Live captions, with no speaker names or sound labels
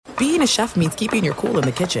being a chef means keeping your cool in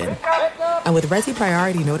the kitchen. And with Resi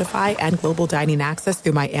Priority Notify and Global Dining Access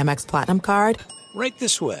through my Amex Platinum card, right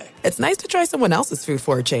this way. It's nice to try someone else's food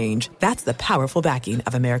for a change. That's the powerful backing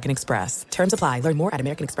of American Express. Terms apply. Learn more at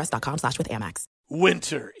americanexpress.com/withAmex.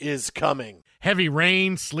 Winter is coming. Heavy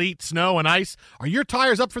rain, sleet, snow, and ice. Are your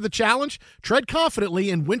tires up for the challenge? Tread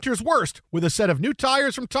confidently in winter's worst with a set of new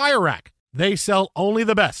tires from Tire Rack. They sell only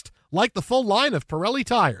the best, like the full line of Pirelli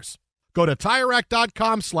tires. Go to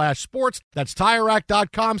TireRack.com/sports. That's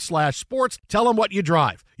TireRack.com/sports. Tell them what you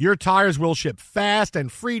drive. Your tires will ship fast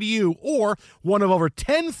and free to you or one of over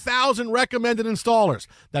 10,000 recommended installers.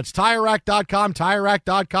 That's TireRack.com,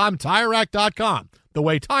 TireRack.com, TireRack.com. The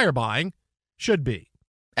way tire buying should be.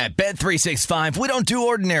 At Bet365, we don't do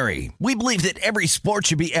ordinary. We believe that every sport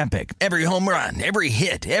should be epic. Every home run, every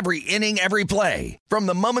hit, every inning, every play. From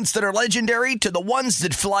the moments that are legendary to the ones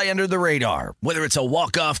that fly under the radar. Whether it's a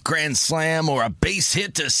walk-off grand slam or a base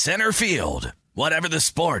hit to center field. Whatever the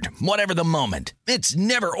sport, whatever the moment. It's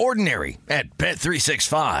never ordinary at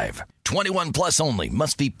Bet365. 21 plus only.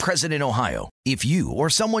 Must be present in Ohio. If you or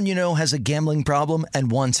someone you know has a gambling problem and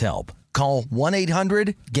wants help, call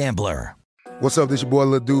 1-800-GAMBLER. What's up, this your boy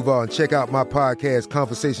Lil Duval, and check out my podcast,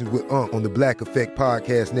 Conversations with Unc, on the Black Effect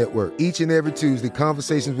Podcast Network. Each and every Tuesday,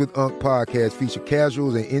 Conversations with Unc podcast feature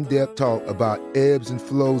casuals and in-depth talk about ebbs and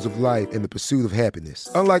flows of life and the pursuit of happiness.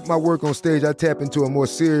 Unlike my work on stage, I tap into a more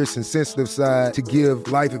serious and sensitive side to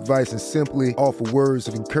give life advice and simply offer words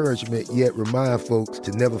of encouragement, yet remind folks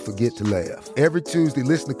to never forget to laugh. Every Tuesday,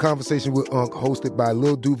 listen to Conversation with Unc, hosted by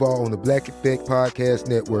Lil Duval on the Black Effect Podcast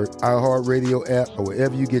Network, iHeartRadio app, or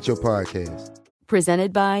wherever you get your podcasts.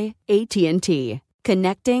 Presented by AT&T.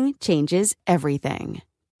 Connecting changes everything.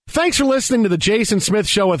 Thanks for listening to the Jason Smith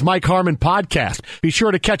Show with Mike Harmon podcast. Be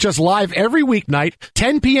sure to catch us live every weeknight,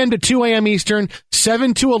 10 p.m. to 2 a.m. Eastern,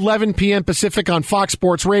 7 to 11 p.m. Pacific on Fox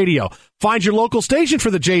Sports Radio. Find your local station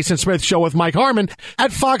for the Jason Smith Show with Mike Harmon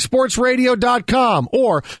at foxsportsradio.com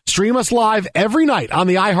or stream us live every night on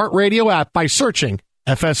the iHeartRadio app by searching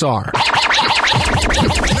FSR.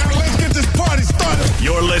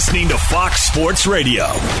 You're listening to Fox Sports Radio.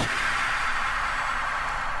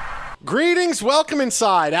 Greetings, welcome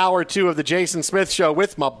inside Hour 2 of the Jason Smith Show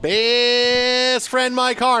with my best friend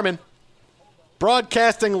Mike Harmon.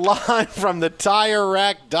 Broadcasting live from the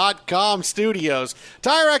TireRack.com studios.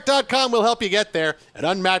 TireRack.com will help you get there. An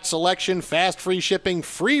unmatched selection, fast free shipping,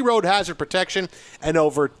 free road hazard protection, and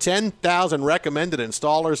over 10,000 recommended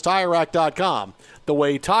installers. TireRack.com, the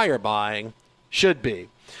way tire buying should be.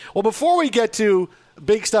 Well, before we get to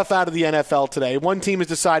big stuff out of the NFL today, one team has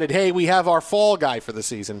decided, hey, we have our fall guy for the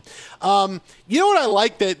season. You know what I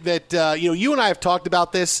like that you and I have talked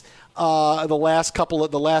about this the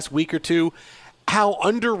last week or two, how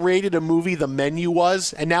underrated a movie The Menu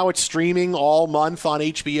was, and now it's streaming all month on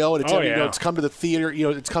HBO, and it's come to the theater,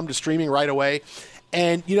 it's come to streaming right away.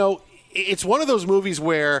 And it's one of those movies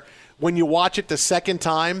where when you watch it the second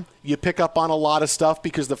time, you pick up on a lot of stuff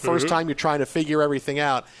because the first time you're trying to figure everything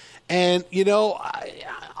out. And,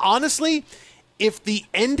 honestly, if the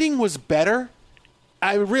ending was better,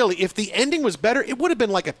 it would have been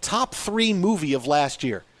like a top 3 movie of last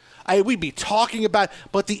year. We'd be talking about,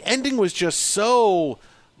 but the ending was just so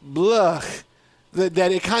blah that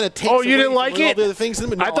it kind of takes. Oh, you didn't like it? The things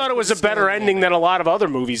no, I thought it was a better ending than a lot of other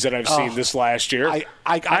movies that I've seen this last year.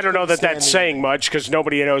 I don't know that that's saying much because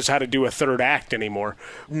nobody knows how to do a third act anymore.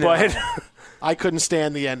 No, but I couldn't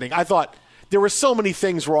stand the ending. I thought there were so many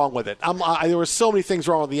things wrong with it. There were so many things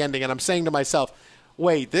wrong with the ending, and I'm saying to myself,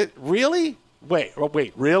 wait, really? Wait,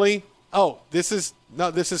 really? Oh, this is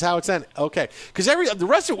how it's ended. Okay, because the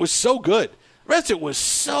rest of it was so good. It was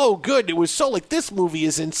so like, this movie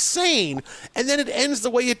is insane, and then it ends the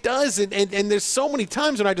way it does, and there's so many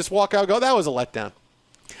times when I just walk out and go, that was a letdown.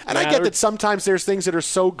 And I get that sometimes there's things that are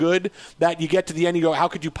so good that you get to the end and you go, how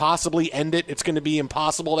could you possibly end it? It's going to be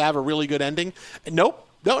impossible to have a really good ending. Nope.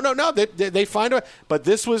 No. They find a, but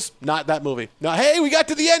this was not that movie. No, hey, we got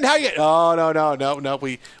to the end. How you? Oh, no.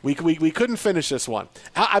 We couldn't finish this one.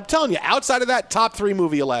 I'm telling you, outside of that, top 3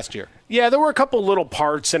 movie of last year. Yeah, there were a couple little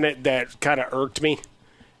parts in it that kind of irked me,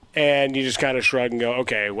 and you just kind of shrug and go,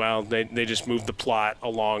 okay, well, they just moved the plot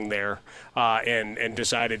along there, and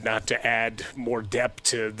decided not to add more depth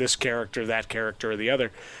to this character, that character, or the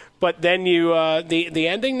other. But then the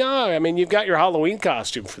ending, no, I mean, you've got your Halloween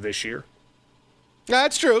costume for this year.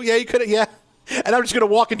 That's true. Yeah, you could. Yeah, and I'm just going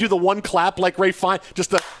to walk and do the one clap like Ray Fine,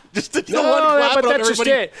 just the one clap. But that's just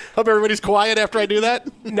it. Hope everybody's quiet after I do that.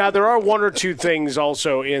 Now there are one or two things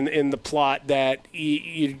also in the plot that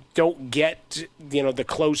you don't get, the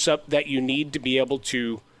close up that you need to be able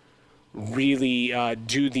to really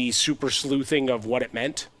do the super sleuthing of what it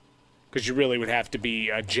meant. because you really would have to be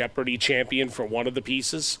a Jeopardy champion for one of the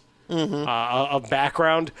pieces of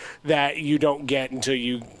background that you don't get until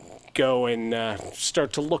you go and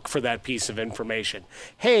start to look for that piece of information.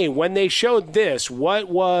 Hey, when they showed this, what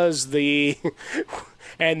was the...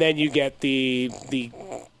 and then you get the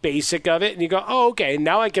basic of it, and you go, oh, okay,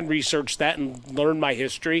 now I can research that and learn my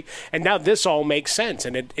history, and now this all makes sense,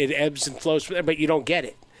 and it ebbs and flows, but you don't get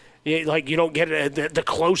it. You don't get the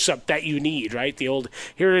close-up that you need, right? The old,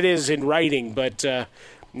 here it is in writing, but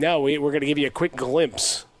no, we're going to give you a quick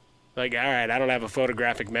glimpse. Like, all right, I don't have a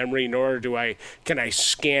photographic memory, nor can I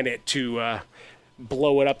scan it to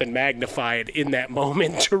blow it up and magnify it in that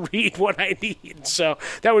moment to read what I need. So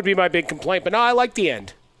that would be my big complaint. But no, I like the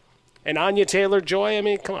end. And Anya Taylor-Joy, I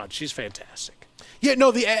mean, come on, she's fantastic. Yeah,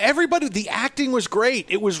 no, the acting was great.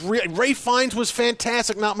 It was Ray Fiennes was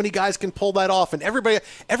fantastic. Not many guys can pull that off, and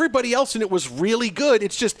everybody else in it was really good.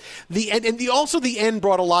 It's just the end, and also the end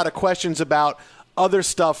brought a lot of questions about other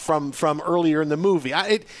stuff from earlier in the movie.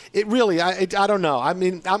 I don't know. I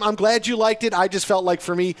mean, I'm glad you liked it. I just felt like,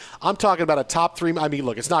 for me, I'm talking about a top 3. I mean,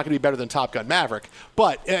 look, it's not going to be better than Top Gun Maverick,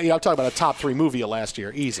 but I'm talking about a top 3 movie of last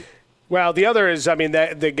year, easy. Well, the other is, I mean,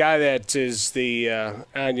 the guy that is the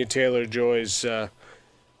Anya Taylor-Joy's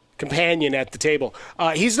companion at the table.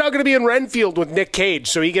 He's now going to be in Renfield with Nick Cage,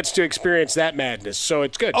 so he gets to experience that madness. So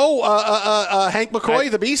it's good. Oh, Hank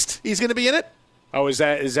McCoy, the Beast. He's going to be in it. Oh, is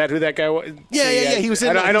that who that guy was? Yeah. He was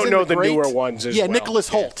in. I don't know the newer ones as well. Yeah, Nicholas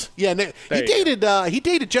Hoult. Yeah, he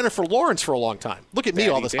dated Jennifer Lawrence for a long time. Look at me,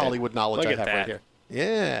 all this Hollywood knowledge I have right here.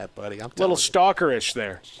 Yeah, buddy, I'm a little stalkerish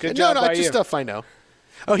there. Good job by it's just stuff I know.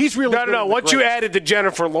 Oh, he's really no. Once you added the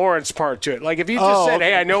Jennifer Lawrence part to it, like if you just said,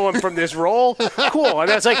 "Hey, I know him from this role," cool, and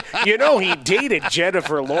that's like, he dated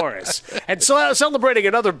Jennifer Lawrence and celebrating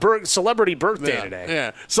another celebrity birthday today.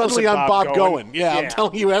 Yeah, suddenly I'm Bob Goen. Yeah, I'm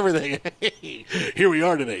telling you everything. Here we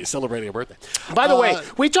are today celebrating a birthday. By the way,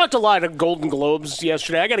 we talked a lot of Golden Globes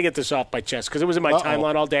yesterday. I got to get this off my chest because it was in my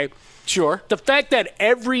timeline all day. Sure. The fact that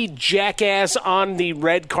every jackass on the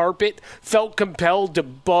red carpet felt compelled to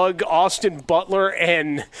bug Austin Butler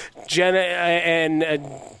and Jenna and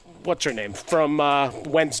what's her name from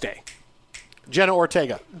Wednesday? Jenna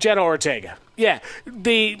Ortega. Yeah.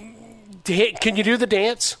 Can you do the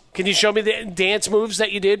dance? Can you show me the dance moves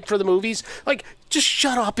that you did for the movies? Like, just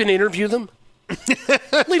shut up and interview them.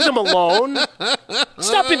 Leave them alone.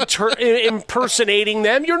 Stop impersonating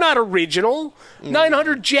them. You're not original.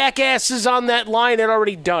 900 jackasses on that line had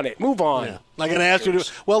already done it. Move on. Yeah. I'm going to ask you to.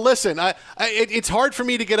 Well, listen, it's hard for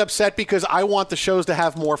me to get upset because I want the shows to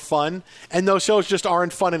have more fun, and those shows just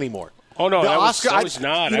aren't fun anymore. Oh, no, that was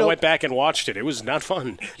not. I went back and watched it. It was not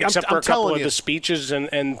fun, except for a couple of the speeches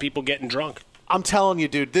and people getting drunk. I'm telling you,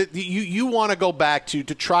 dude, you want to go back to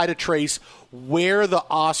try to trace where the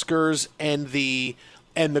Oscars and the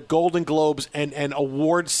Golden Globes and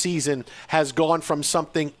award season has gone from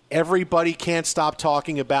something everybody can't stop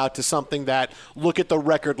talking about to something that, look at the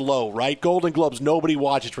record low, right? Golden Globes, nobody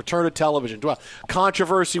watches. Return to television.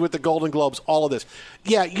 Controversy with the Golden Globes, all of this.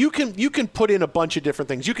 Yeah, you can put in a bunch of different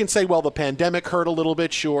things. You can say, well, the pandemic hurt a little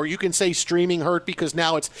bit, sure. You can say streaming hurt because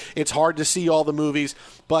now it's hard to see all the movies.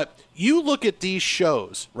 But you look at these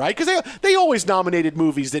shows, right? Because they always nominated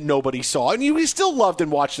movies that nobody saw, and we still loved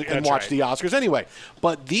and watched the Oscars anyway.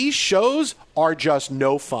 But these shows are just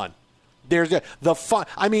no fun. There's the fun.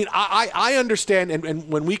 I mean, I understand, and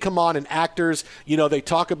when we come on and actors, they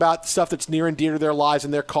talk about stuff that's near and dear to their lives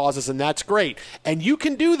and their causes, and that's great. And you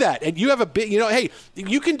can do that. And you have a big, hey,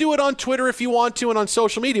 you can do it on Twitter if you want to and on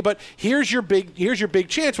social media, but here's your big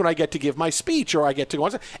chance when I get to give my speech or I get to go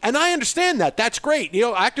on. And I understand that. That's great.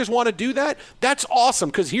 Actors want to do that. That's awesome,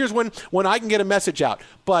 because here's when I can get a message out.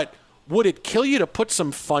 But would it kill you to put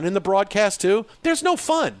some fun in the broadcast too? There's no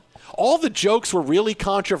fun. All the jokes were really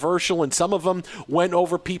controversial, and some of them went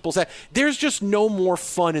over people's head. There's just no more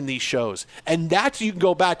fun in these shows. And that's, you can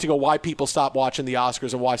go back to why people stop watching the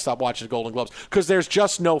Oscars and why stop watching the Golden Globes, because there's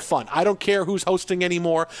just no fun. I don't care who's hosting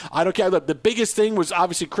anymore. I don't care. The biggest thing was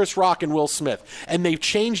obviously Chris Rock and Will Smith, and they've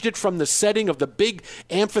changed it from the setting of the big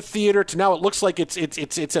amphitheater to now it looks like it's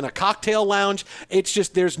in a cocktail lounge. It's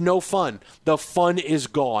just, there's no fun. The fun is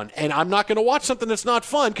gone. And I'm not going to watch something that's not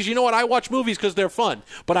fun, because you know what? I watch movies because they're fun.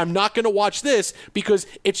 But I'm not going to watch this because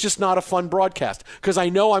it's just not a fun broadcast, because I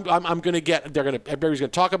know I'm going to get, everybody's going to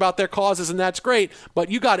talk about their causes, and that's great,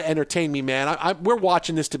 but you got to entertain me, man. We're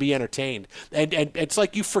watching this to be entertained, and it's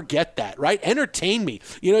like you forget that, right? Entertain me.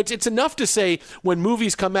 It's enough to say when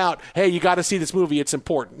movies come out, hey, you got to see this movie, it's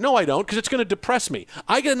important. No, I don't, because it's going to depress me.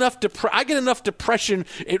 I get enough depression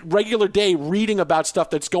at regular day reading about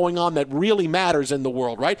stuff that's going on that really matters in the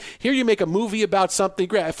world, right? Here you make a movie about something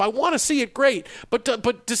great. If I want to see it, great, but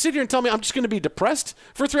to sit here and tell me I'm just going to be depressed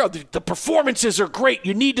for 3 hours. The performances are great.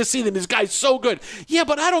 You need to see them. This guy's so good. Yeah,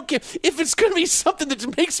 but I don't care. If it's going to be something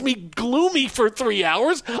that makes me gloomy for 3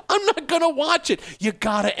 hours, I'm not going to watch it. You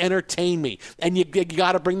got to entertain me, and you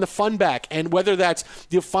got to bring the fun back. And whether that's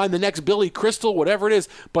you'll find the next Billy Crystal, whatever it is,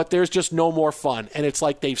 but there's just no more fun. And it's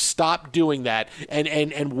like they've stopped doing that.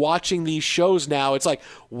 And watching these shows now, it's like,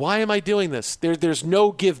 why am I doing this? There's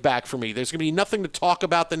no give back for me. There's going to be nothing to talk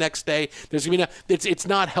about the next day. There's going to be it's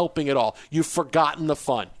not helping at all. You've forgotten the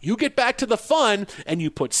fun. You get back to the fun, and you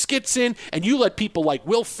put skits in, and you let people like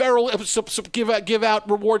Will Ferrell give out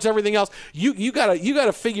rewards, everything else. You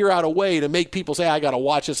gotta figure out a way to make people say, I gotta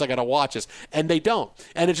watch this, and they don't.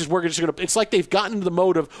 And it's just it's like they've gotten to the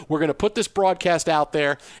mode of we're gonna put this broadcast out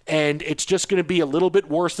there, and it's just gonna be a little bit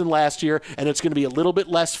worse than last year, and it's gonna be a little bit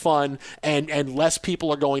less fun, and less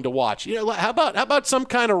people are going to watch. How about some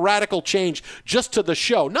kind of radical change just to the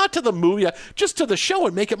show, not to the movie, just to the show,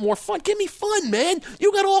 and make it more fun. Give me fun, man.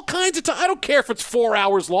 You got all kinds of time. I don't care if it's 4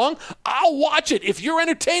 hours long. I'll watch it. If you're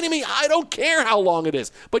entertaining me, I don't care how long it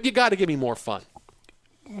is. But you got to give me more fun.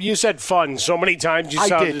 You said fun so many times. You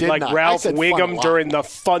sounded like Ralph Wiggum during the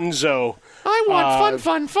Funzo. I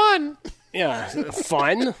want fun. Yeah,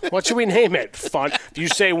 fun? What should we name it? Fun? You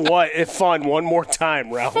say what? Fun one more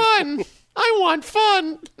time, Ralph. Fun. I want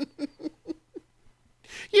fun.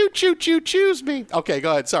 You choose me. Okay,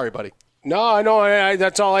 go ahead. Sorry, buddy. No,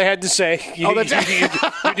 that's all I had to say. You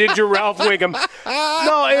did your Ralph Wiggum.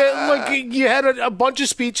 Look, you had a bunch of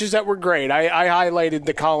speeches that were great. I highlighted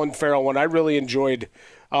the Colin Farrell one. I really enjoyed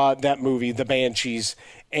that movie, The Banshees,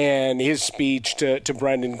 and his speech to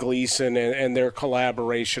Brendan Gleeson and their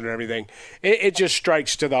collaboration and everything. It just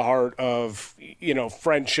strikes to the heart of,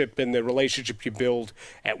 friendship and the relationship you build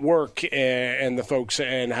at work and the folks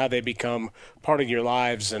and how they become part of your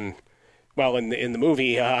lives. And well, in the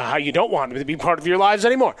movie, how you don't want them to be part of your lives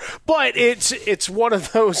anymore. But it's one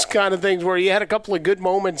of those kind of things where you had a couple of good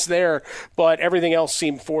moments there, but everything else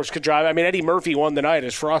seemed forced contrived. I mean, Eddie Murphy won the night,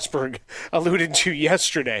 as Frostberg alluded to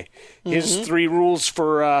yesterday. His 3 rules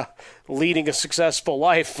for leading a successful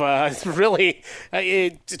life, really,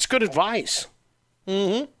 it's good advice.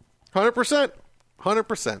 100%.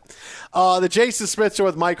 100%. The Jason Smith Show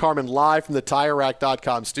with Mike Harmon live from the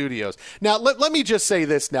TireRack.com studios. Now, let me just say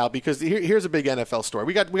this now, because here's a big NFL story.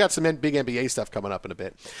 We got some big NBA stuff coming up in a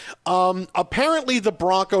bit. Apparently, the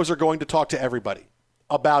Broncos are going to talk to everybody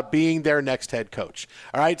about being their next head coach.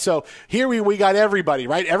 All right, so here we got everybody,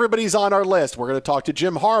 right? Everybody's on our list. We're going to talk to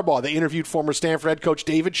Jim Harbaugh. They interviewed former Stanford head coach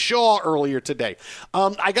David Shaw earlier today.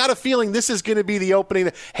 I got a feeling this is going to be the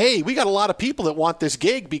opening. Hey, we got a lot of people that want this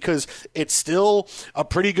gig because it's still a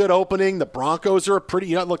pretty good opening. The Broncos are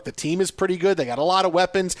look, the team is pretty good. They got a lot of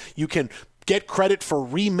weapons. You can get credit for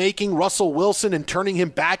remaking Russell Wilson and turning him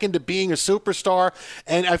back into being a superstar.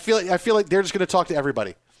 And I feel like they're just going to talk to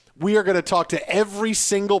everybody. We are going to talk to every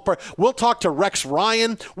single person. We'll talk to Rex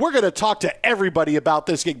Ryan. We're going to talk to everybody about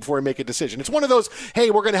this gig before we make a decision. It's one of those,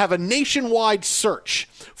 hey, we're going to have a nationwide search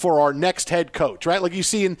for our next head coach, right? Like you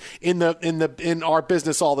see in our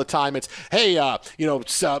business all the time. It's, hey,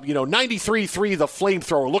 93.3 the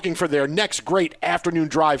Flamethrower looking for their next great afternoon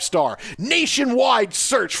drive star. Nationwide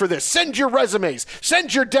search for this. Send your resumes.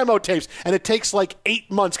 Send your demo tapes. And it takes like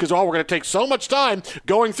 8 months because, we're going to take so much time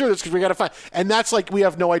going through this because we got to find. And that's like we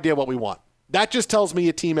have no idea what we want. That just tells me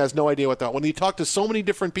a team has no idea what they want. When you talk to so many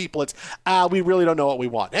different people, it's, we really don't know what we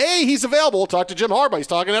want. Hey, he's available. We'll talk to Jim Harbaugh. He's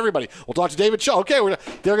talking to everybody. We'll talk to David Shaw. Okay,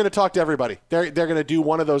 they're going to talk to everybody. They're going to do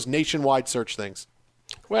one of those nationwide search things.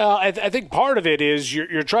 Well, I think part of it is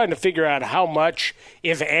you're trying to figure out how much,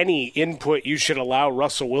 if any, input you should allow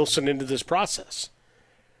Russell Wilson into this process.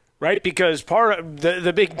 Right? Because part of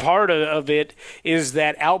the big part of it is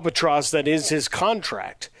that albatross that is his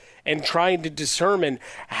contract. And trying to determine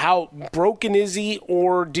how broken is he,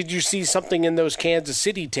 or did you see something in those Kansas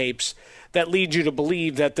City tapes that lead you to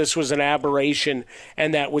believe that this was an aberration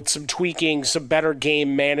and that with some tweaking, some better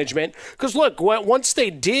game management? Because, look, once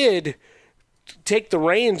they did take the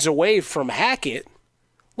reins away from Hackett,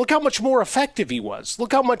 look how much more effective he was.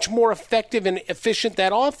 Look how much more effective and efficient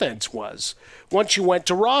that offense was once you went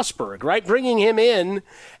to Rosberg, right? Bringing him in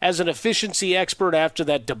as an efficiency expert after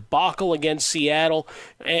that debacle against Seattle,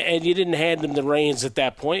 and you didn't hand him the reins at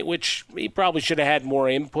that point, which he probably should have had more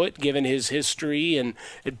input given his history and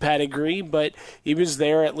pedigree, but he was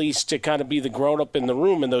there at least to kind of be the grown-up in the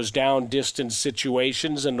room in those down-distance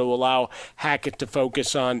situations and to allow Hackett to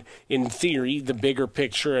focus on, in theory, the bigger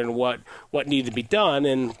picture and what needed to be done.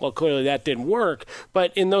 And run. Well, clearly that didn't work.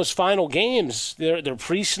 But in those final games, their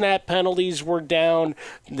pre-snap penalties were down.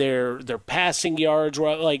 Their passing yards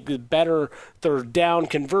were like better. Their down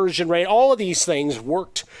conversion rate. All of these things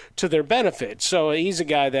worked to their benefit. So he's a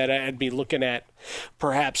guy that I'd be looking at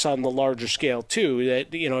perhaps on the larger scale too.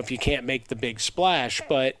 That, you know, if you can't make the big splash,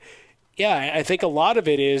 but yeah, I think a lot of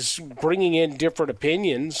it is bringing in different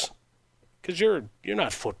opinions because you're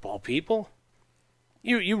not football people.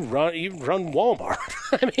 You run Walmart.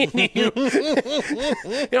 I mean, you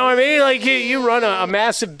know what I mean? Like you run a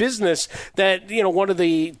massive business that, you know, one of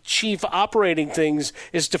the chief operating things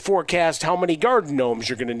is to forecast how many garden gnomes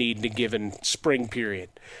you're going to need in a given spring period,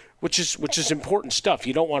 which is important stuff.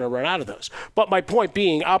 You don't want to run out of those. But my point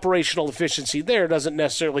being, operational efficiency there doesn't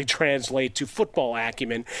necessarily translate to football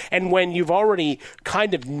acumen. And when you've already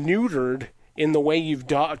kind of neutered in the way you've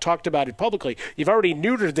talked about it publicly, you've already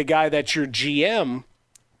neutered the guy that's your GM.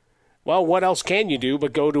 Well, what else can you do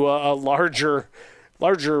but go to a larger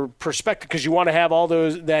perspective? Because you want to have all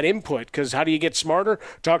that input. Because how do you get smarter?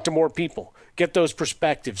 Talk to more people. Get those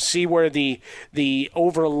perspectives. See where the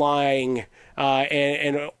overlying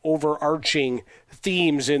and overarching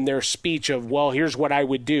themes in their speech of, well, here's what I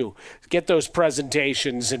would do. Get those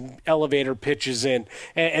presentations and elevator pitches in,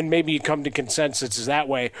 and maybe you come to consensus that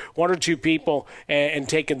way. One or two people and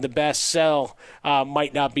taking the best sell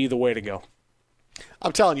might not be the way to go.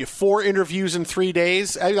 I'm telling you, 4 interviews in 3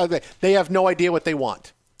 days, they have no idea what they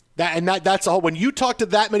want. That's all. When you talk to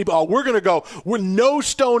that many people, we're going to go, we're no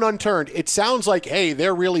stone unturned. It sounds like, hey,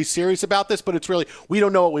 they're really serious about this, but it's really, we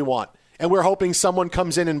don't know what we want. And we're hoping someone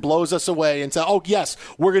comes in and blows us away and says, oh, yes,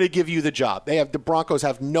 we're going to give you the job. The Broncos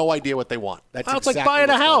have no idea what they want. That's it's like buying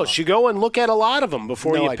a house. You go and look at a lot of them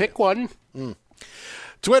before you pick one.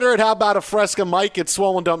 Twitter at How About a Fresca Mike at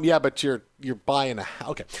Swollen Dome. Yeah, but you're buying a house.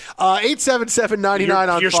 Okay.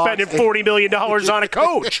 877-99 on You're Fox. spending $40 million on a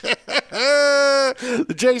coach.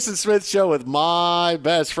 The Jason Smith Show with my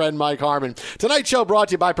best friend Mike Harmon. Tonight's show brought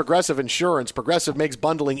to you by Progressive Insurance. Progressive makes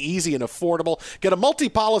bundling easy and affordable. Get a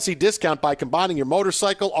multi-policy discount by combining your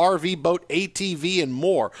motorcycle, RV, boat, ATV, and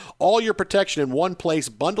more. All your protection in one place.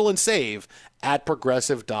 Bundle and save at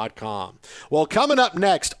Progressive.com. Well, coming up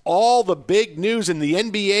next, all the big news in the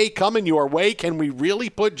NBA coming your way. Can we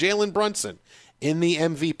really put Jalen Brunson in the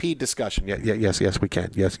MVP discussion? Yes, we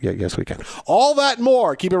can. Yes, we can. All that and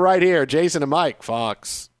more. Keep it right here. Jason and Mike,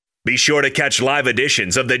 Fox. Be sure to catch live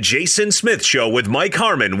editions of The Jason Smith Show with Mike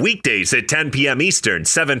Harmon weekdays at 10 p.m. Eastern,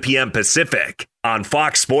 7 p.m. Pacific on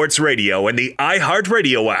Fox Sports Radio and the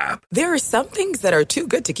iHeartRadio app. There are some things that are too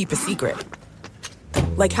good to keep a secret.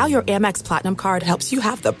 Like how your Amex Platinum card helps you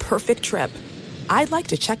have the perfect trip. I'd like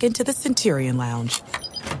to check into the Centurion Lounge.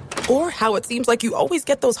 Or how it seems like you always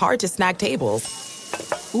get those hard-to-snag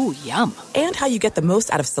tables. Ooh, yum. And how you get the most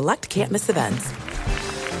out of select can't-miss events.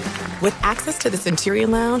 With access to the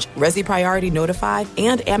Centurion Lounge, Resi Priority Notified,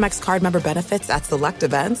 and Amex card member benefits at select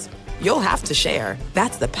events, you'll have to share.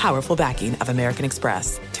 That's the powerful backing of American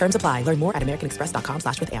Express. Terms apply. Learn more at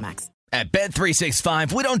americanexpress.com/withAmex. At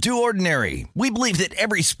Bet365, we don't do ordinary. We believe that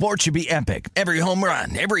every sport should be epic. Every home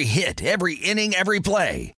run, every hit, every inning, every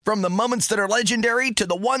play. From the moments that are legendary to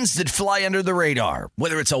the ones that fly under the radar.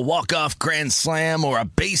 Whether it's a walk-off grand slam or a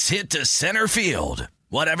base hit to center field.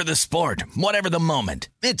 Whatever the sport, whatever the moment.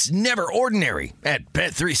 It's never ordinary at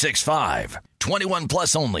Bet365. 21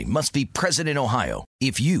 plus only. Must be present in Ohio.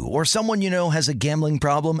 If you or someone you know has a gambling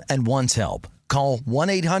problem and wants help, call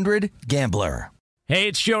 1-800-GAMBLER. Hey,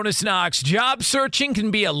 it's Jonas Knox. Job searching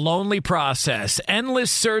can be a lonely process. Endless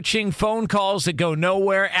searching, phone calls that go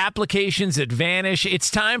nowhere, applications that vanish. It's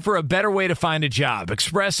time for a better way to find a job.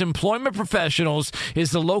 Express Employment Professionals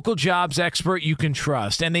is the local jobs expert you can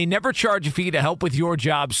trust, and they never charge a fee to help with your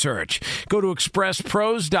job search. Go to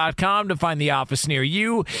expresspros.com to find the office near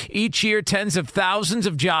you. Each year, tens of thousands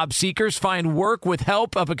of job seekers find work with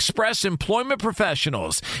help of Express Employment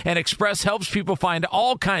Professionals, and Express helps people find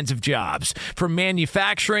all kinds of jobs, from manufacturing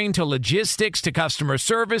to logistics to customer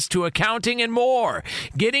service to accounting and more.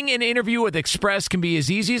 Getting an interview with Express can be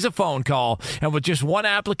as easy as a phone call, and with just one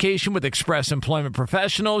application with Express Employment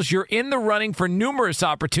Professionals, you're in the running for numerous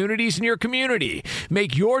opportunities in your community.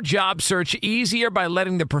 Make your job search easier by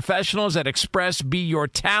letting the professionals at Express be your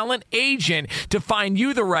talent agent to find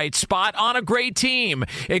you the right spot on a great team.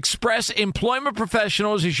 Express Employment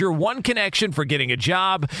Professionals is your one connection for getting a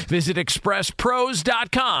job. Visit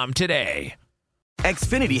expresspros.com today.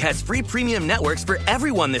 Xfinity has free premium networks for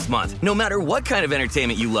everyone this month, no matter what kind of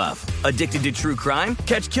entertainment you love. Addicted to true crime?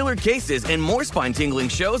 Catch killer cases and more spine-tingling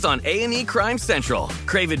shows on A&E Crime Central.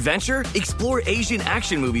 Crave adventure? Explore Asian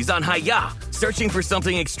action movies on Hi-YAH. Searching for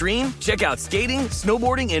something extreme? Check out skating,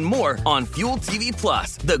 snowboarding, and more on Fuel TV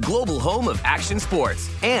Plus, the global home of action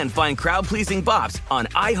sports. And find crowd-pleasing bops on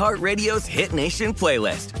iHeartRadio's Hit Nation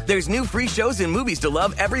playlist. There's new free shows and movies to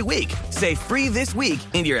love every week. Say free this week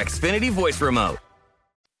in your Xfinity voice remote.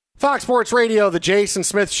 Fox Sports Radio, the Jason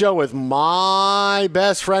Smith Show with my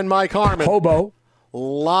best friend Mike Harmon. Hobo.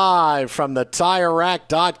 Live from the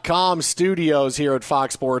TireRack.com studios here at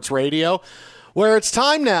Fox Sports Radio, where it's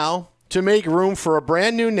time now to make room for a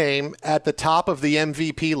brand new name at the top of the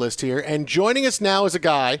MVP list here. And joining us now is a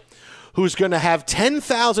guy who's going to have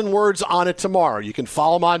 10,000 words on it tomorrow. You can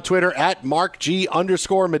follow him on Twitter at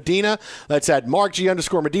 @MarkG_Medina. That's at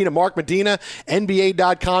 @MarkG_Medina. Mark Medina,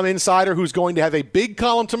 NBA.com insider, who's going to have a big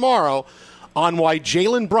column tomorrow on why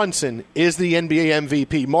Jalen Brunson is the NBA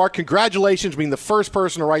MVP. Mark, congratulations being the first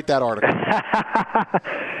person to write that article.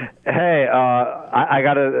 Hey, I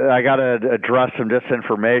gotta address some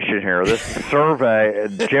disinformation here. This survey,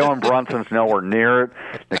 Jalen Brunson's nowhere near it.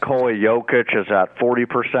 Nikola Jokic is at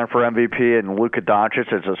 40% for MVP, and Luka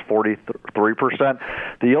Doncic is at 43%.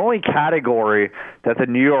 The only category that the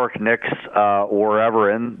New York Knicks were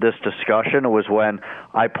ever in this discussion was when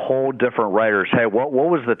I polled different writers. Hey, what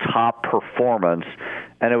was the top performance?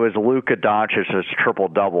 And it was Luka Doncic's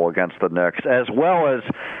triple-double against the Knicks, as well as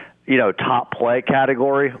top play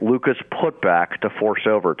category, Luka's putback to force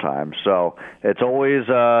overtime. So it's always,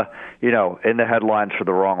 in the headlines for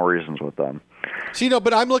the wrong reasons with them. So,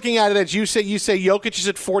 but I'm looking at it as you say Jokic is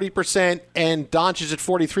at 40% and Doncic is at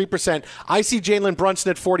 43%. I see Jalen Brunson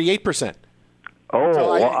at 48%. Oh,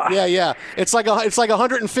 so yeah. It's like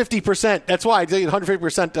 150%. That's why I did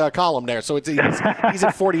 150% column there. So he's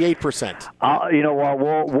at 48%. You know what?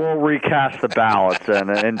 We'll recast the ballots, and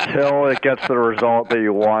until it gets the result that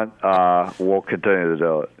you want, we'll continue to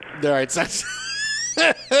do it. All right. So I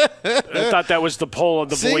thought that was the poll of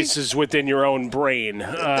the voices within your own brain.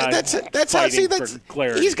 That's how. See, that's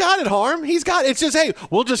clarity. He's got it, Harm. He's got it. It's just, hey,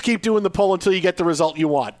 we'll just keep doing the poll until you get the result you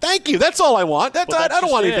want. Thank you. That's all I want. I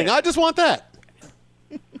don't want anything. I just want that.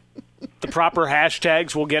 The proper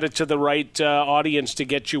hashtags will get it to the right audience to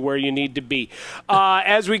get you where you need to be.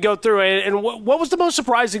 As we go through it, and what was the most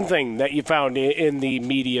surprising thing that you found in the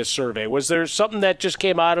media survey? Was there something that just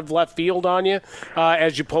came out of left field on you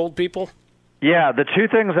as you polled people? Yeah, the two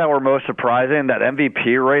things that were most surprising, that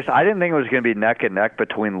MVP race, I didn't think it was going to be neck and neck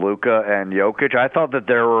between Luka and Jokic. I thought that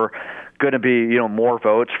there were going to be more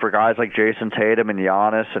votes for guys like Jason Tatum and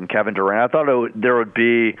Giannis and Kevin Durant. I thought there would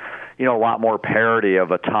be a lot more parity of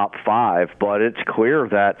a top five, but it's clear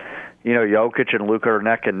that Jokic and Luka are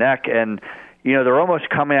neck and neck, and they're almost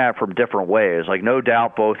coming at it from different ways. Like, no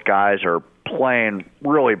doubt both guys are playing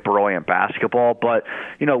really brilliant basketball, but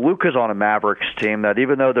Luka's on a Mavericks team that,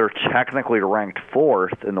 even though they're technically ranked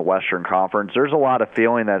fourth in the Western Conference, there's a lot of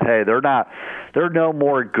feeling that, hey, they're no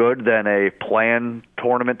more good than a play-in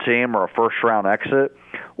tournament team or a first round exit.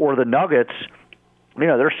 Or the Nuggets,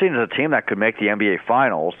 they're seen as a team that could make the NBA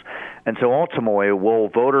Finals, and so ultimately, will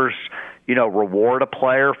voters reward a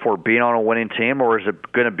player for being on a winning team, or is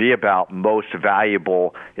it going to be about most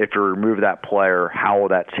valuable? If you remove that player, how will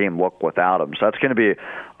that team look without him? So that's going to be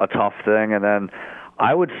a tough thing. And then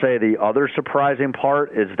I would say the other surprising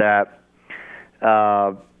part is that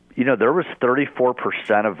there was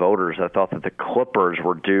 34% of voters that thought that the Clippers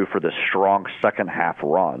were due for this strong second half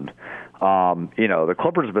run. The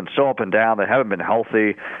Clippers have been so up and down. They haven't been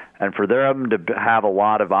healthy. And for them to have a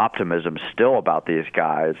lot of optimism still about these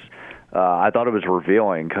guys, I thought it was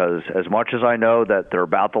revealing, because as much as I know that they're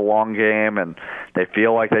about the long game and they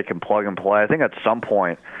feel like they can plug and play, I think at some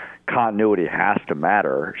point continuity has to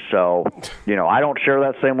matter. So, I don't share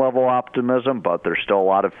that same level of optimism, but there's still a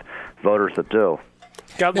lot of voters that do.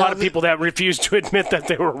 Got a lot of people that refuse to admit that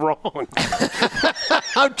they were wrong.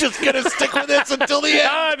 I'm just going to stick with this until the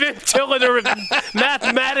end. Until they're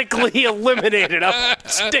mathematically eliminated. I'm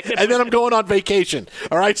sticking. And then I'm going on vacation.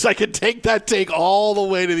 All right, so I can take that take all the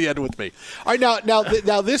way to the end with me. All right, now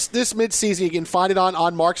this midseason, you can find it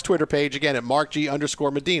on Mark's Twitter page, again, at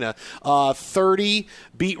MarkG_Medina. 30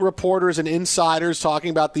 beat reporters and insiders talking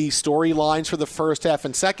about the storylines for the first half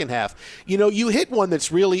and second half. You hit one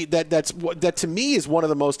that's really, that to me is one of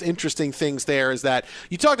the most interesting things there, is that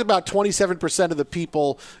you talked about 27% of the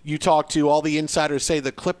people you talk to, all the insiders say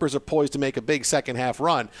the Clippers are poised to make a big second half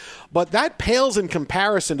run. But that pales in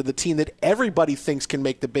comparison to the team that everybody thinks can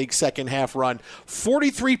make the big second half run.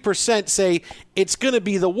 43% say it's going to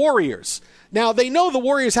be the Warriors. Now, they know the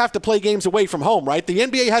Warriors have to play games away from home, right? The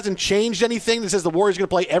NBA hasn't changed anything that says the Warriors are going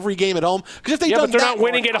to play every game at home. Because if they but they're not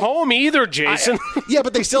winning at home either, Jason. Yeah,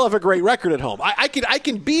 but they still have a great record at home. I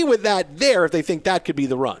can be with that there if they think that could be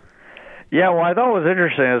the run. Yeah, well, I thought what was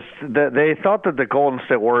interesting is that they thought that the Golden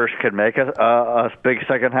State Warriors could make a big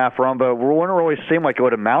second-half run, but it wouldn't really seem like it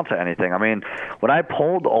would amount to anything. I mean, when I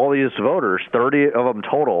polled all these voters, 30 of them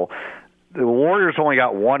total, the Warriors only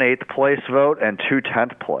got 1 8th place vote and 2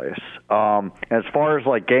 10th place. As far as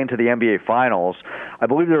like getting to the NBA Finals, I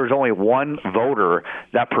believe there was only one voter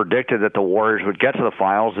that predicted that the Warriors would get to the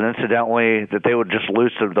finals, and incidentally that they would just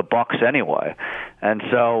lose to the Bucks anyway. And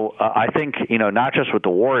so I think, not just with the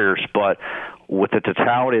Warriors, but with the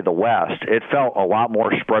totality of the West, it felt a lot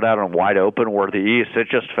more spread out and wide open, where the East, it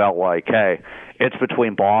just felt like, hey, it's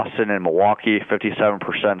between Boston and Milwaukee.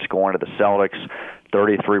 57% is going to the Celtics.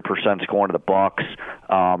 33% is going to the Bucks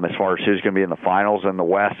as far as who's going to be in the finals. In the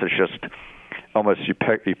West, it's just almost you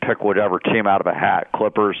pick whatever team out of a hat.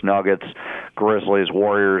 Clippers, Nuggets, Grizzlies,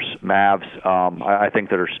 Warriors, Mavs. I think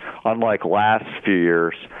there's, unlike last few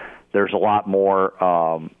years, there's a lot more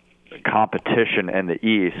competition in the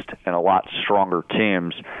East and a lot stronger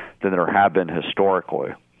teams than there have been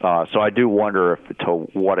historically. So I do wonder to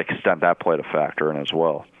what extent that played a factor in as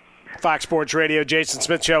well. Fox Sports Radio, Jason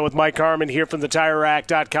Smith Show with Mike Harmon here from the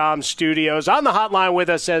TireRack.com studios. On the hotline with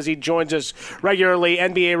us as he joins us regularly,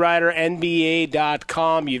 NBA writer,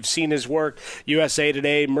 NBA.com. You've seen his work, USA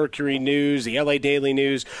Today, Mercury News, the LA Daily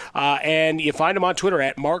News, and you find him on Twitter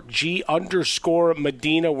at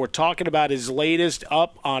 @MarkG_Medina. We're talking about his latest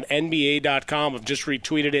up on NBA.com. I've just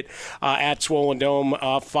retweeted it at Swollen Dome,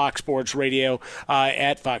 Fox Sports Radio,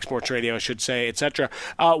 at Fox Sports Radio, I should say, etc.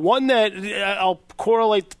 One that I'll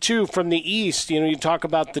correlate the two from the East. You talk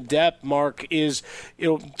about the depth, Mark, is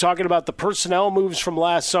talking about the personnel moves from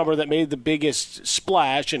last summer that made the biggest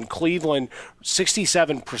splash in Cleveland,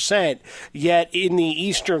 67%. Yet in the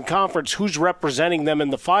Eastern Conference, who's representing them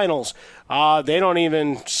in the finals? They don't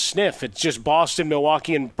even sniff. It's just Boston,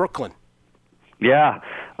 Milwaukee, and Brooklyn. Yeah,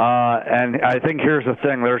 and I think here's the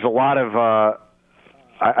thing. There's a lot of,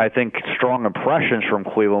 I think, strong impressions from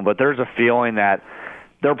Cleveland, but there's a feeling that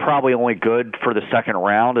they're probably only good for the second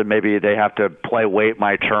round, and maybe they have to play wait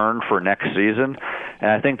my turn for next season.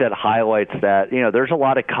 And I think that highlights that, there's a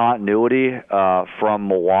lot of continuity from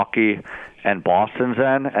Milwaukee and Boston's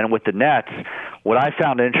end. And with the Nets, what I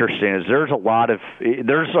found interesting is there's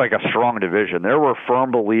like a strong division. There were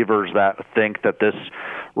firm believers that think that this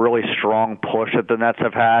really strong push that the Nets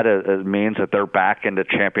have had it means that they're back into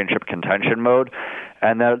championship contention mode.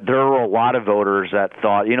 And that there were a lot of voters that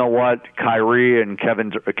thought, you know what, Kyrie's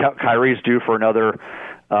due for another,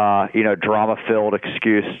 drama-filled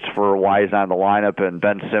excuse for why he's not in the lineup, and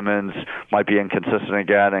Ben Simmons might be inconsistent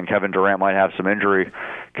again, and Kevin Durant might have some injury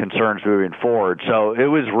concerns moving forward. So it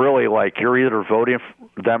was really like you're either voting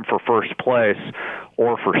them for first place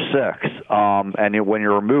or for six. And when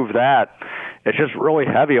you remove that, it's just really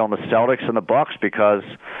heavy on the Celtics and the Bucks because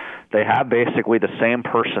they have basically the same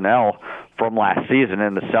personnel from last season.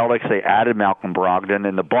 In the Celtics, they added Malcolm Brogdon.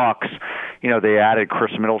 In the Bucks, they added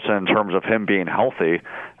Chris Middleton in terms of him being healthy.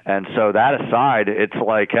 And so that aside, it's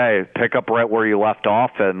like, hey, pick up right where you left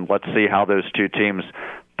off, and let's see how those two teams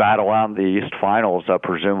battle out in the East Finals,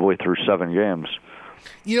 presumably through 7 games.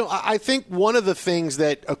 I think one of the things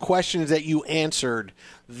a question that you answered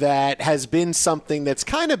that has been something that's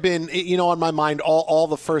kind of been, on my mind all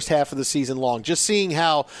the first half of the season long, just seeing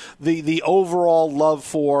how the overall love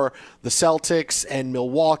for the Celtics and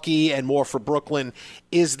Milwaukee and more for Brooklyn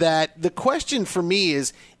is that the question for me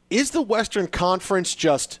is the Western Conference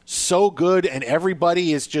just so good and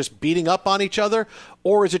everybody is just beating up on each other,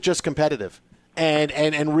 or is it just competitive?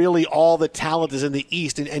 And really all the talent is in the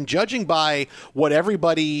East. And judging by what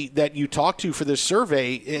everybody that you talk to for this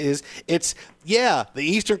survey is, the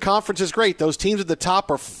Eastern Conference is great. Those teams at the top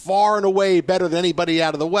are far and away better than anybody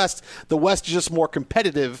out of the West. The West is just more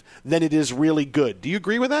competitive than it is really good. Do you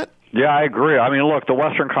agree with that? Yeah, I agree. I mean, look, the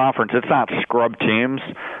Western Conference, it's not scrub teams.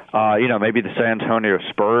 Maybe the San Antonio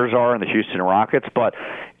Spurs are and the Houston Rockets, but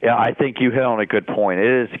yeah, I think you hit on a good point.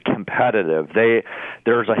 It is competitive.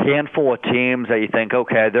 There's a handful of teams that you think,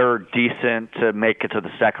 okay, they're decent to make it to the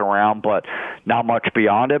second round, but not much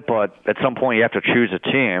beyond it. But at some point you have to choose a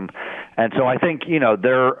team. And so I think,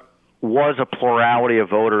 there was a plurality of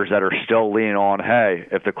voters that are still leaning on, hey,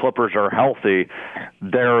 if the Clippers are healthy,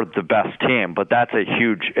 they're the best team. But that's a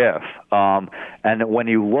huge if. And when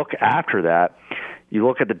you look after that, You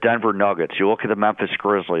look at the Denver Nuggets, you look at the Memphis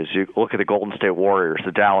Grizzlies, you look at the Golden State Warriors,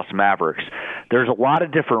 the Dallas Mavericks. There's a lot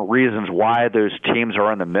of different reasons why those teams are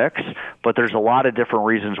in the mix, but there's a lot of different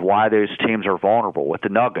reasons why those teams are vulnerable. With the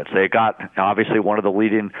Nuggets, they got obviously one of the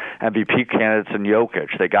leading MVP candidates in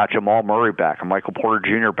Jokic. They got Jamal Murray back and Michael Porter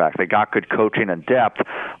Jr. back. They got good coaching and depth,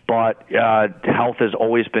 but health has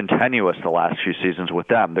always been tenuous the last few seasons with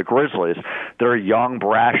them. The Grizzlies, they're a young,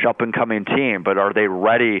 brash, up-and-coming team, but are they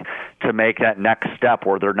ready to make that next step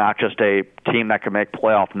where they're not just a team that can make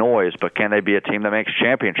playoff noise, but can they be a team that makes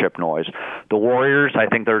championship noise? The Warriors, I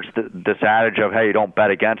think there's this adage of, hey, you don't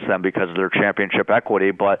bet against them because of their championship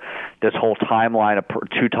equity, but this whole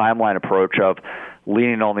two-timeline approach of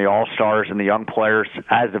leaning on the all-stars and the young players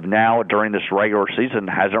as of now during this regular season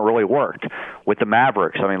hasn't really worked. With the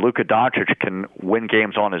Mavericks, I mean, Luka Doncic can win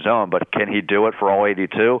games on his own, but can he do it for all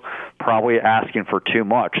 82? Probably asking for too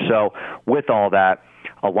much. So with all that,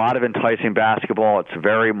 a lot of enticing basketball. It's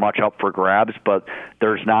very much up for grabs, but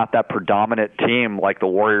there's not that predominant team like the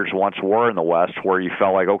Warriors once were in the West where you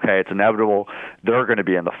felt like, okay, it's inevitable they're going to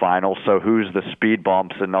be in the finals, so who's the speed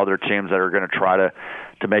bumps and other teams that are going to try to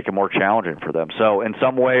make it more challenging for them. So in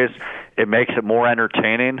some ways, it makes it more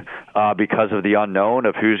entertaining because of the unknown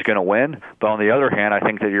of who's going to win. But on the other hand, I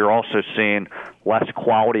think that you're also seeing less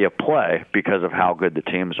quality of play because of how good the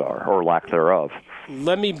teams are, or lack thereof.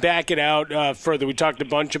 Let me back it out further. We talked a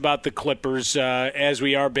bunch about the Clippers as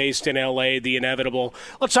we are based in L.A., the inevitable.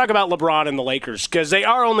 Let's talk about LeBron and the Lakers because they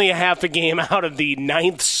are only a half a game out of the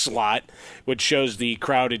 9th slot, which shows the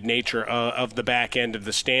crowded nature of the back end of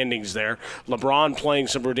the standings there. LeBron playing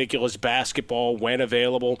some ridiculous basketball when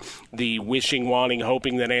available, the wishing, wanting,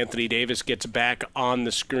 hoping that Anthony Davis gets back on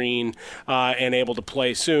the screen and able to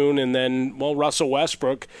play soon. And then, well, Russell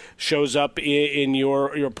Westbrook shows up in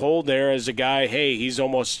your poll there as a guy, hey, he's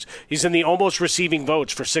in the almost receiving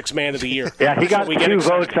votes for Sixth Man of the Year. Yeah, he got 2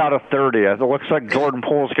 votes out of 30. It looks like Jordan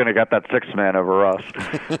Poole's going to get that 6th man over us.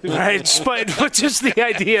 Right, but just the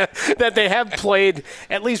idea that they have played,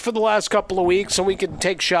 at least for the last couple of weeks, and we can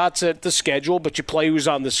take shots at the schedule, but you play who's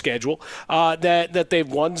on the schedule, that they've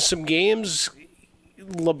won some games.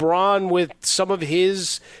 LeBron with some of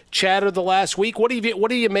his chatter the last week, what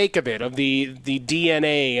do you make of it, of the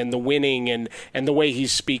DNA and the winning and the way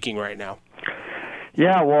he's speaking right now?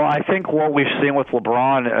 Yeah, well, I think what we've seen with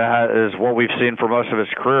LeBron is what we've seen for most of his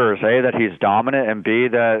career is, A, that he's dominant, and B,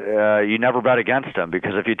 that you never bet against him,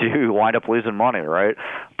 because if you do, you wind up losing money, right?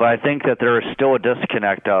 But I think that there is still a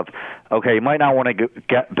disconnect of, okay, you might not want to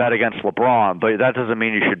bet against LeBron, but that doesn't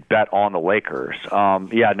mean you should bet on the Lakers.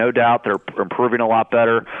 Yeah, no doubt they're improving a lot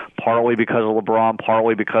better, partly because of LeBron,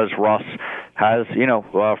 partly because Russ has,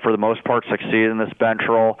 for the most part, succeeded in this bench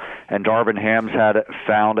role, and Darvin Ham's had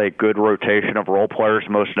found a good rotation of role players,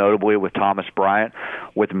 most notably with Thomas Bryant,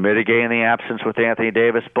 with mitigating the absence with Anthony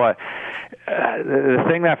Davis. But the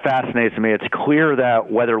thing that fascinates me, it's clear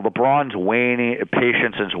that whether LeBron's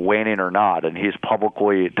patience is waning or not, and he's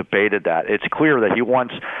publicly debated that, it's clear that he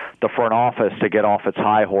wants the front office to get off its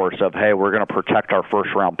high horse of, hey, we're going to protect our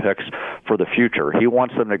first-round picks for the future. He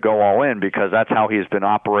wants them to go all in because that's how he's been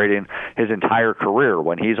operating his entire career.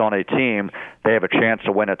 When he's on a team, they have a chance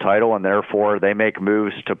to win a title, and therefore they make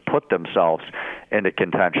moves to put themselves into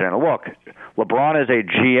contention. And look, LeBron as a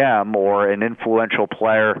GM or an influential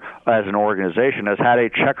player as an organization has had a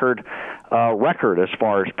checkered record as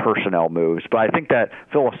far as personnel moves. But I think that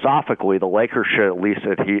philosophically the Lakers should at least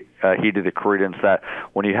heed to the credence that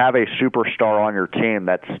when you have a superstar on your team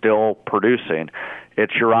that's still producing,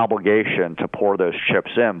 it's your obligation to pour those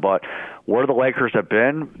chips in. But where the Lakers have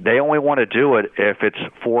been, they only want to do it if it's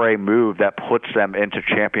for a move that puts them into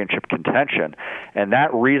championship contention. And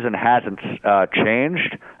that reason hasn't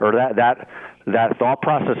changed, or that thought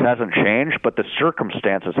process hasn't changed, but the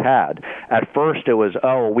circumstances had. At first it was,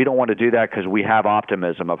 we don't want to do that because we have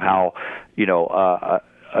optimism of how,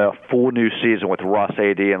 a full new season with Russ,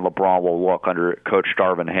 AD, and LeBron will look under Coach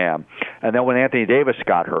Darvin Ham. And then when Anthony Davis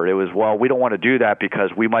got hurt, it was, we don't want to do that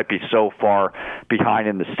because we might be so far behind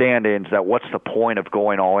in the standings that what's the point of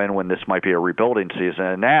going all in when this might be a rebuilding season?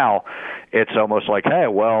 And now it's almost like, hey,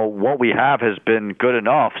 well, what we have has been good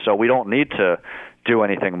enough, so we don't need to do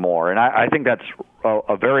anything more. And I think that's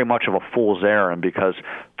a very much of a fool's errand, because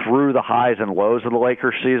through the highs and lows of the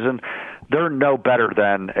Lakers season, they're no better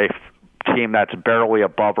than a team that's barely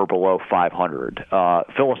above or below 500.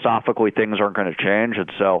 Philosophically, things aren't going to change,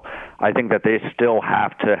 and so I think that they still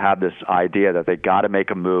have to have this idea that they got to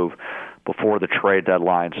make a move before the trade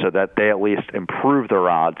deadline so that they at least improve their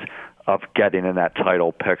odds of getting in that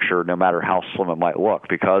title picture, no matter how slim it might look,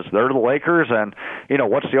 because they're the Lakers, and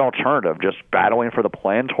what's the alternative? Just battling for the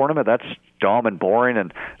play-in tournament? That's dumb and boring,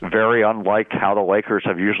 and very unlike how the Lakers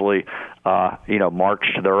have usually,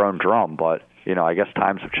 marched to their own drum. But I guess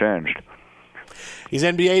times have changed. He's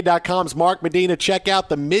NBA.com's Mark Medina. Check out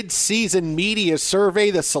the mid-season media survey,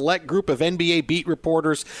 the select group of NBA beat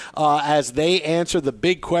reporters as they answer the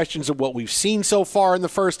big questions of what we've seen so far in the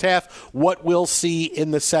first half, what we'll see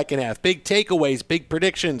in the second half. Big takeaways, big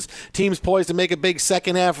predictions, teams poised to make a big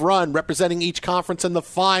second half run, representing each conference in the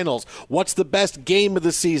finals. What's the best game of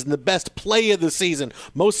the season, the best play of the season,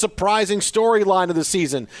 most surprising storyline of the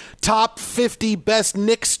season, top 50 best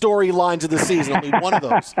Knicks storylines of the season. Only one of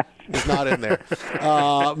those is not in there.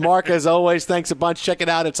 Mark, as always, thanks a bunch. Check it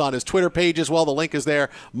out. It's on his Twitter page as well. The link is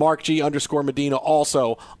there. MarkG_Medina,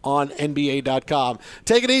 also on NBA.com.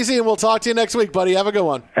 Take it easy, and we'll talk to you next week, buddy. Have a good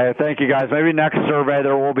one. Hey, thank you, guys. Maybe next survey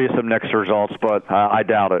there will be some Knicks results, but I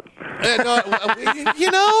doubt it.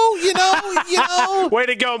 Way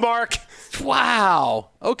to go, Mark. Wow.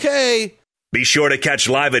 Okay. Be sure to catch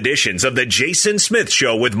live editions of The Jason Smith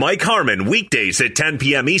Show with Mike Harmon weekdays at 10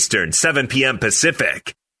 p.m. Eastern, 7 p.m.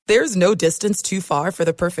 Pacific. There's no distance too far for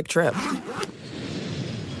the perfect trip.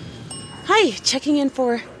 Hi, checking in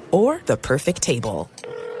for... Or the perfect table.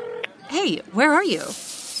 Hey, where are you?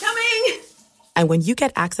 Coming! And when you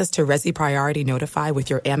get access to Resi Priority Notify with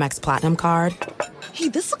your Amex Platinum card... Hey,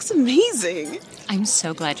 this looks amazing. I'm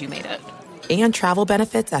so glad you made it. And travel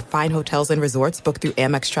benefits at fine hotels and resorts booked through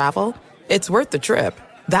Amex Travel... It's worth the trip.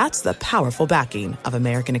 That's the powerful backing of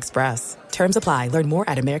American Express. Terms apply. Learn more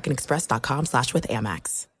at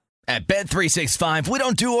americanexpress.com/withAmex. At Bet365, we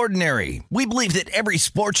don't do ordinary. We believe that every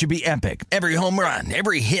sport should be epic. Every home run,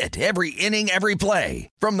 every hit, every inning, every play.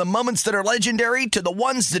 From the moments that are legendary to the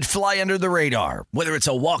ones that fly under the radar. Whether it's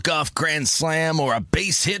a walk-off grand slam or a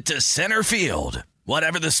base hit to center field.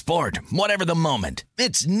 Whatever the sport, whatever the moment,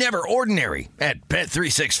 it's never ordinary at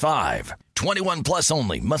Bet365. 21 plus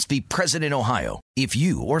only. Must be present in Ohio. If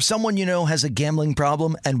you or someone you know has a gambling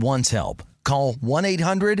problem and wants help, call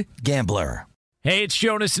 1-800-GAMBLER. Hey, it's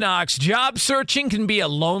Jonas Knox. Job searching can be a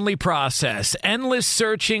lonely process. Endless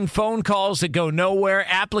searching, phone calls that go nowhere,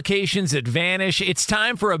 applications that vanish. It's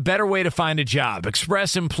time for a better way to find a job.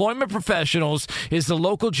 Express Employment Professionals is the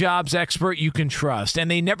local jobs expert you can trust, and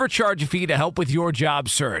they never charge a fee to help with your job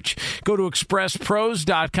search. Go to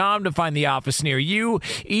expresspros.com to find the office near you.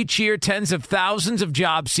 Each year, tens of thousands of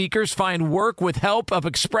job seekers find work with help of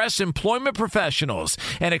Express Employment Professionals,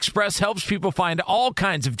 and Express helps people find all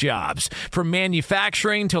kinds of jobs, from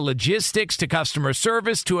manufacturing to logistics to customer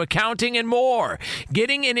service to accounting and more.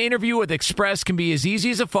 Getting an interview with Express can be as easy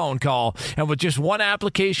as a phone call, and with just one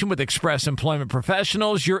application with Express Employment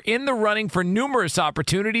Professionals, you're in the running for numerous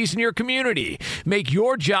opportunities in your community. Make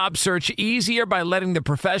your job search easier by letting the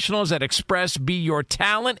professionals at Express be your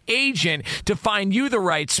talent agent to find you the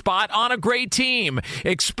right spot on a great team.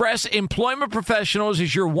 Express Employment Professionals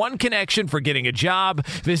is your one connection for getting a job.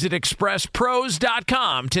 Visit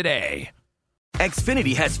expresspros.com today.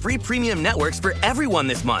 Xfinity has free premium networks for everyone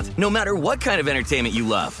this month, no matter what kind of entertainment you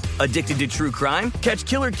love. Addicted to true crime? Catch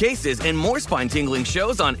killer cases and more spine-tingling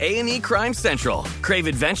shows on A&E Crime Central. Crave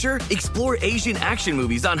adventure? Explore Asian action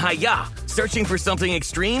movies on Hi-Ya. Searching for something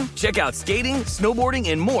extreme? Check out skating, snowboarding,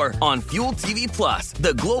 and more on Fuel TV Plus,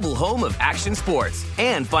 the global home of action sports.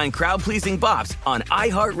 And find crowd-pleasing bops on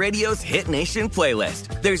iHeartRadio's Hit Nation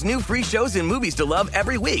playlist. There's new free shows and movies to love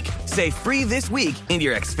every week. Say free this week in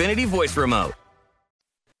your Xfinity voice remote.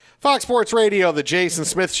 Fox Sports Radio, the Jason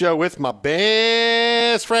Smith Show with my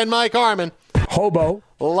best friend Mike Harmon. Hobo.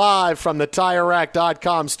 Live from the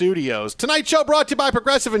TireRack.com studios. Tonight's show brought to you by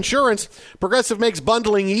Progressive Insurance. Progressive makes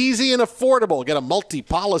bundling easy and affordable. Get a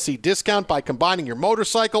multi-policy discount by combining your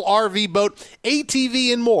motorcycle, RV, boat,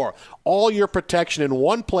 ATV, and more. All your protection in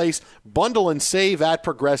one place. Bundle and save at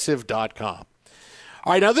Progressive.com.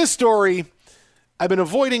 All right, now this story, I've been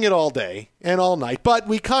avoiding it all day and all night, but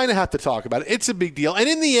we kind of have to talk about it. It's a big deal. And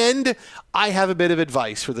in the end, I have a bit of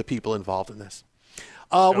advice for the people involved in this.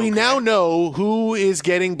 We now know who is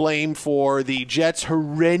getting blamed for the Jets'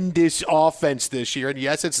 horrendous offense this year. And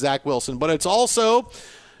yes, it's Zach Wilson, but it's also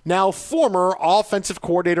now former offensive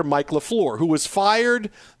coordinator Mike LaFleur, who was fired,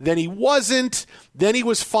 then he wasn't, then he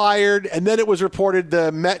was fired, and then it was reported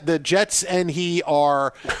the Jets and he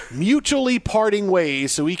are mutually parting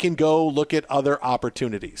ways so he can go look at other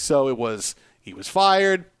opportunities. So he was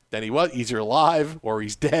fired, than he was. He's either alive or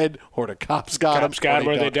he's dead or the cops got him.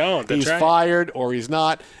 Or they don't. That's he's right. fired or he's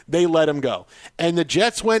not. They let him go. And the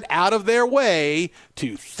Jets went out of their way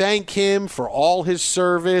to thank him for all his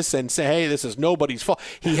service and say, hey, this is nobody's fault.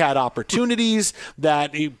 He had opportunities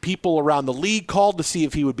that people around the league called to see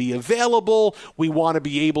if he would be available. We want to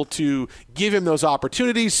be able to give him those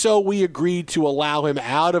opportunities, so we agreed to allow him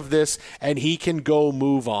out of this and he can go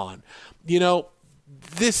move on. You know,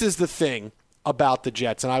 this is the thing about the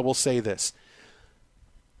Jets, and I will say this.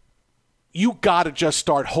 You got to just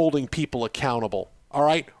start holding people accountable, all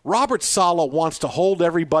right? Robert Saleh wants to hold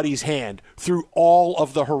everybody's hand through all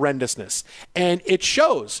of the horrendousness, and it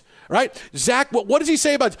shows, right? Zach, what does he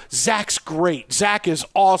say about Zach's great? Zach is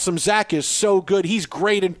awesome. Zach is so good. He's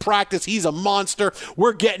great in practice. He's a monster.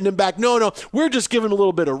 We're getting him back. No, we're just giving him a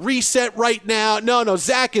little bit of reset right now. No,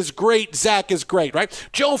 Zach is great. Zach is great, right?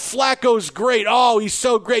 Joe Flacco's great. Oh, he's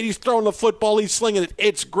so great. He's throwing the football. He's slinging it.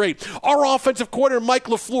 It's great. Our offensive coordinator, Mike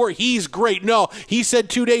LaFleur, he's great. No, he said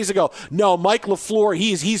 2 days ago, no, Mike LaFleur,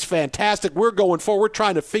 he's fantastic. We're going forward. We're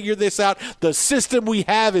trying to figure this out. The system we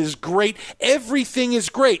have is great. Everything is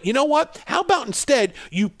great. You know what? How about instead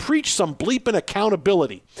you preach some bleeping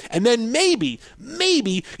accountability, and then maybe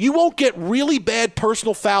you won't get really bad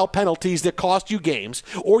personal foul penalties that cost you games,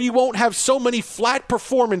 or you won't have so many flat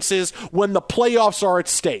performances when the playoffs are at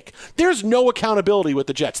stake. There's no accountability with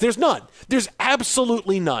the Jets. There's none. There's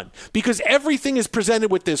absolutely none, because everything is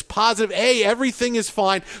presented with this positive, hey, everything is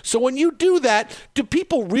fine. So when you do that, do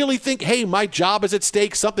people really think, hey, my job is at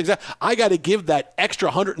stake, I got to give that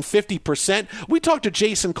extra 150%? We talk to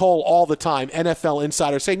Jason Cole all the time, NFL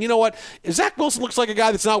insider, saying, you know what, Zach Wilson looks like a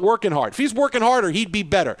guy that's not working hard. If he's working harder, he'd be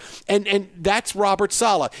better. And that's Robert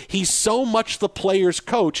Saleh. He's so much the player's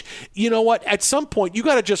coach. You know what, at some point, you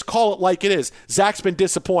got to just call it like it is. Zach's been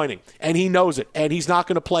disappointing, and he knows it, and he's not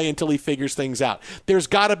going to play until he figures things out. There's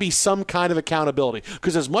got to be some kind of accountability,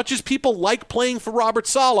 because as much as people like playing for Robert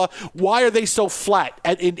Saleh, why are they so flat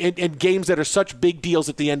in games that are such big deals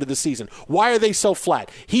at the end of the season? Why are they so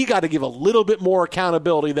flat? He got to give a little bit more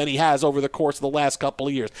accountability than he has over the course of the last couple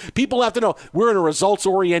of years. People have to know we're in a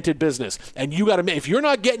results-oriented business, and you got to. If you're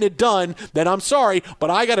not getting it done, then I'm sorry, but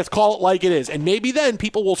I got to call it like it is. And maybe then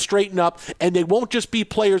people will straighten up, and they won't just be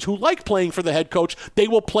players who like playing for the head coach. They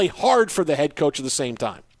will play hard for the head coach at the same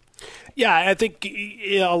time. Yeah, I think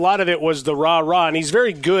a lot of it was the rah-rah, and he's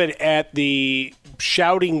very good at the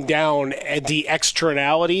shouting down at the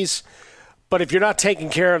externalities. But if you're not taking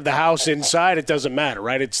care of the house inside, it doesn't matter,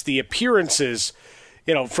 right? It's the appearances,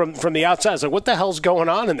 from the outside. It's like, what the hell's going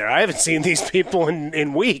on in there? I haven't seen these people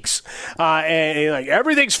in weeks. And like,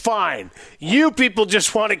 everything's fine. You people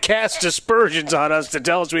just want to cast aspersions on us to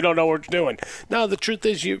tell us we don't know what we're doing. No, the truth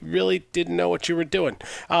is you really didn't know what you were doing.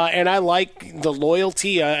 And I like the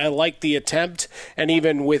loyalty. I like the attempt. And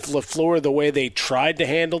even with LaFleur, the way they tried to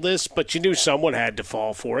handle this, but you knew someone had to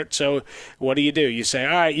fall for it. So what do? You say,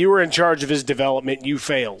 all right, you were in charge of his development. You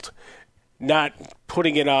failed. Not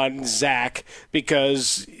putting it on Zach,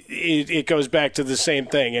 because it goes back to the same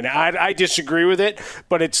thing. And I disagree with it,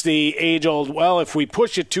 but it's the age-old, well, if we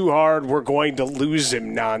push it too hard, we're going to lose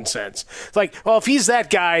him nonsense. It's like, well, if he's that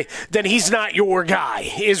guy, then he's not your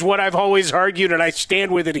guy, is what I've always argued, and I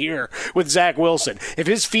stand with it here with Zach Wilson. If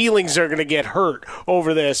his feelings are going to get hurt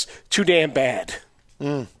over this, too damn bad.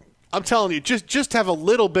 I'm telling you, just have a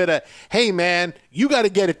little bit of, hey, man, you got to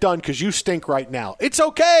get it done because you stink right now. It's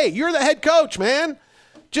okay. You're the head coach, man.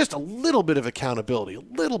 Just a little bit of accountability, a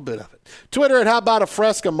little bit of it. Twitter at How About a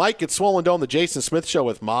Fresca. Mike at Swollen Dome, the Jason Smith Show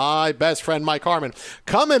with my best friend, Mike Harmon.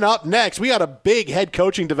 Coming up next, we got a big head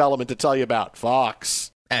coaching development to tell you about. Fox.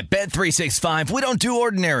 At Bet365, we don't do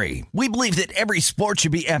ordinary. We believe that every sport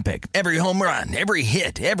should be epic. Every home run, every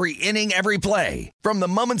hit, every inning, every play. From the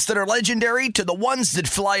moments that are legendary to the ones that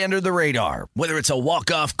fly under the radar. Whether it's a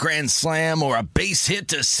walk-off grand slam or a base hit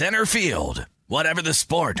to center field. Whatever the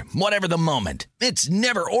sport, whatever the moment. It's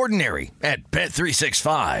never ordinary at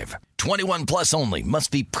Bet365. 21 plus only. Must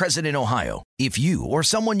be present in Ohio. If you or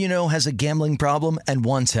someone you know has a gambling problem and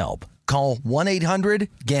wants help, call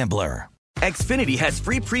 1-800-GAMBLER. Xfinity has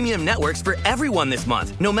free premium networks for everyone this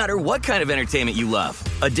month, no matter what kind of entertainment you love.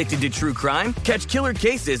 Addicted to true crime? Catch killer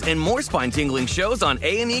cases and more spine-tingling shows on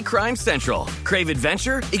A&E Crime Central. Crave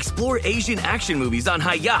adventure? Explore Asian action movies on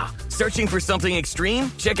Hi-YAH. Searching for something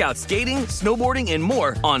extreme? Check out skating, snowboarding, and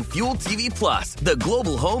more on Fuel TV Plus, the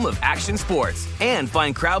global home of action sports. And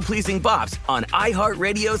find crowd-pleasing bops on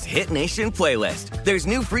iHeartRadio's Hit Nation playlist. There's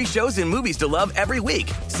new free shows and movies to love every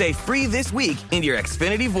week. Say free this week in your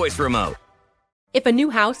Xfinity voice remote. If a new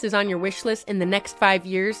house is on your wish list in the next 5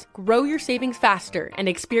 years, grow your savings faster and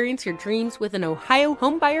experience your dreams with an Ohio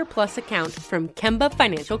Homebuyer Plus account from Kemba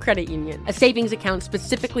Financial Credit Union. A savings account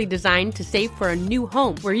specifically designed to save for a new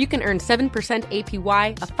home, where you can earn 7%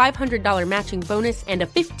 APY, a $500 matching bonus, and a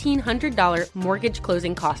 $1,500 mortgage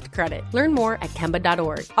closing cost credit. Learn more at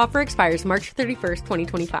Kemba.org. Offer expires March 31st,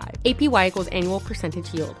 2025. APY equals annual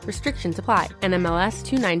percentage yield. Restrictions apply. NMLS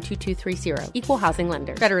 292230. Equal housing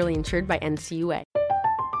lender. Federally insured by NCUA.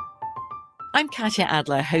 I'm Katya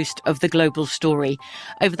Adler, host of The Global Story.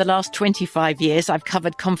 Over the last 25 years, I've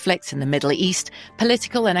covered conflicts in the Middle East,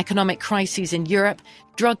 political and economic crises in Europe,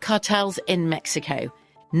 drug cartels in Mexico.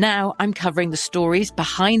 Now I'm covering the stories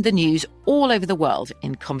behind the news all over the world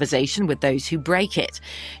in conversation with those who break it.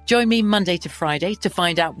 Join me Monday to Friday to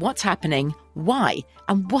find out what's happening, why,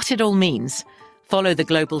 and what it all means. Follow The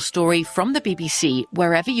Global Story from the BBC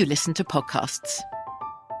wherever you listen to podcasts.